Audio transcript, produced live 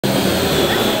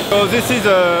So this is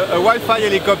a Wi-Fi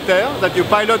helicopter that you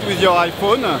pilot with your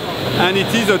iPhone, and it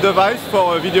is a device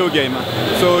for a video game.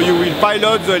 So you will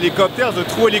pilot the helicopter, the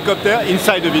true helicopter,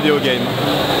 inside the video game.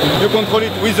 You control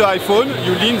it with the iPhone,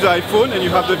 you lean the iPhone and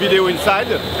you have the video inside,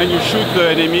 and you shoot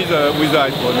the enemies with the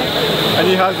iPhone. And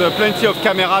it has plenty of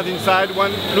cameras inside,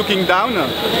 one looking down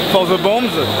for the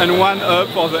bombs and one up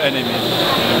for the enemies.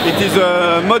 It is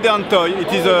a modern toy,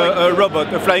 it is a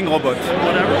robot, a flying robot.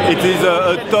 It is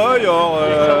a toy or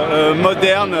a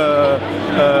modern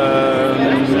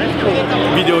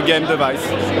video game device.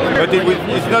 But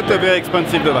it's not a very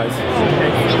expensive device.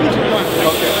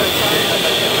 Okay.